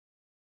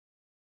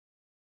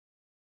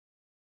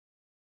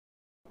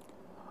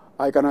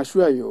I can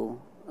assure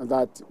you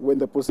that when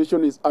the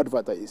position is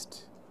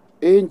advertised,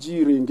 Aaron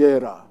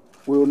Ringera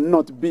will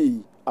not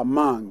be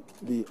among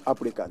the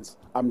applicants.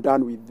 I'm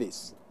done with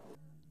this.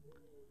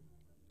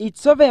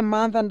 It's over a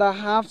month and a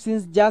half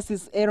since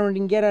Justice Aaron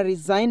Ringera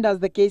resigned as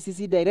the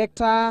KCC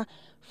director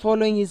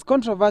following his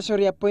controversial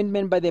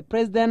reappointment by the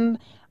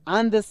president,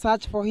 and the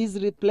search for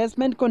his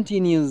replacement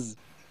continues.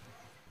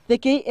 The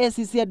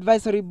KACC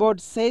Advisory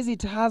Board says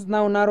it has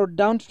now narrowed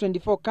down to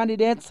 24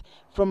 candidates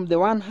from the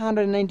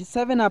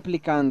 197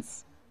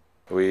 applicants.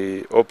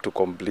 We hope to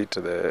complete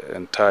the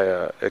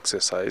entire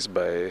exercise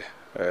by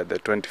the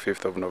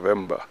 25th of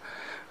November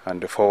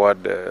and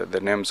forward the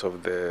names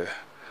of the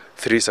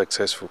 3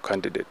 successful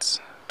candidates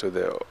to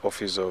the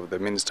Office of the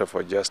Minister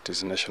for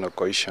Justice, National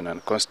Cohesion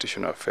and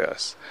Constitutional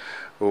Affairs,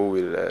 who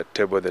will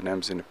table the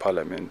names in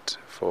Parliament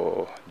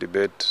for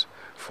debate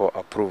for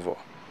approval.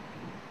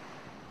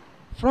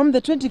 From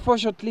the 24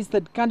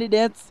 shortlisted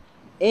candidates,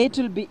 8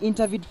 will be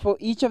interviewed for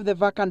each of the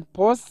vacant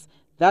posts,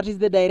 that is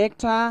the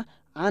director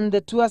and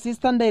the 2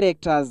 assistant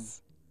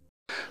directors.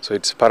 So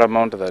it's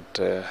paramount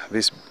that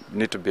this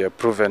need to be a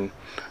proven,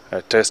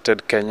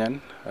 tested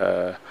Kenyan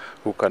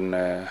who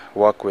can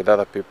work with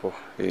other people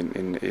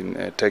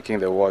in taking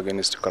the war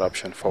against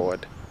corruption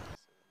forward.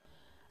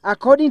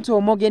 According to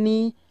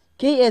Omogeni,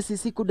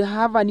 KACC could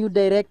have a new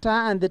director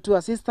and the 2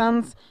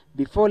 assistants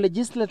before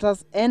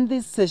legislators end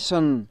this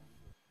session.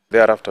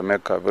 Thereafter,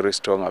 make a very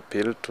strong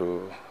appeal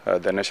to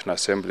the National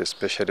Assembly,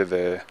 especially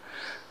the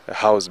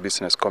House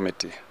Business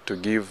Committee, to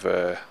give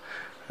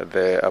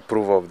the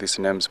approval of these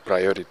names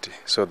priority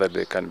so that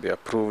they can be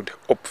approved,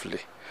 hopefully,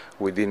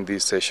 within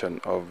this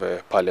session of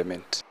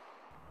Parliament.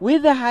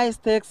 With the high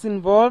stakes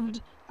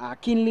involved, are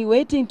keenly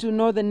waiting to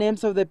know the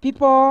names of the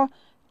people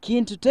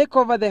keen to take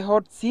over the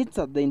hot seats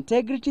at the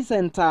Integrity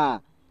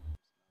Center.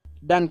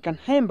 Duncan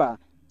Hemba,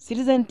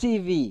 Citizen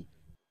TV.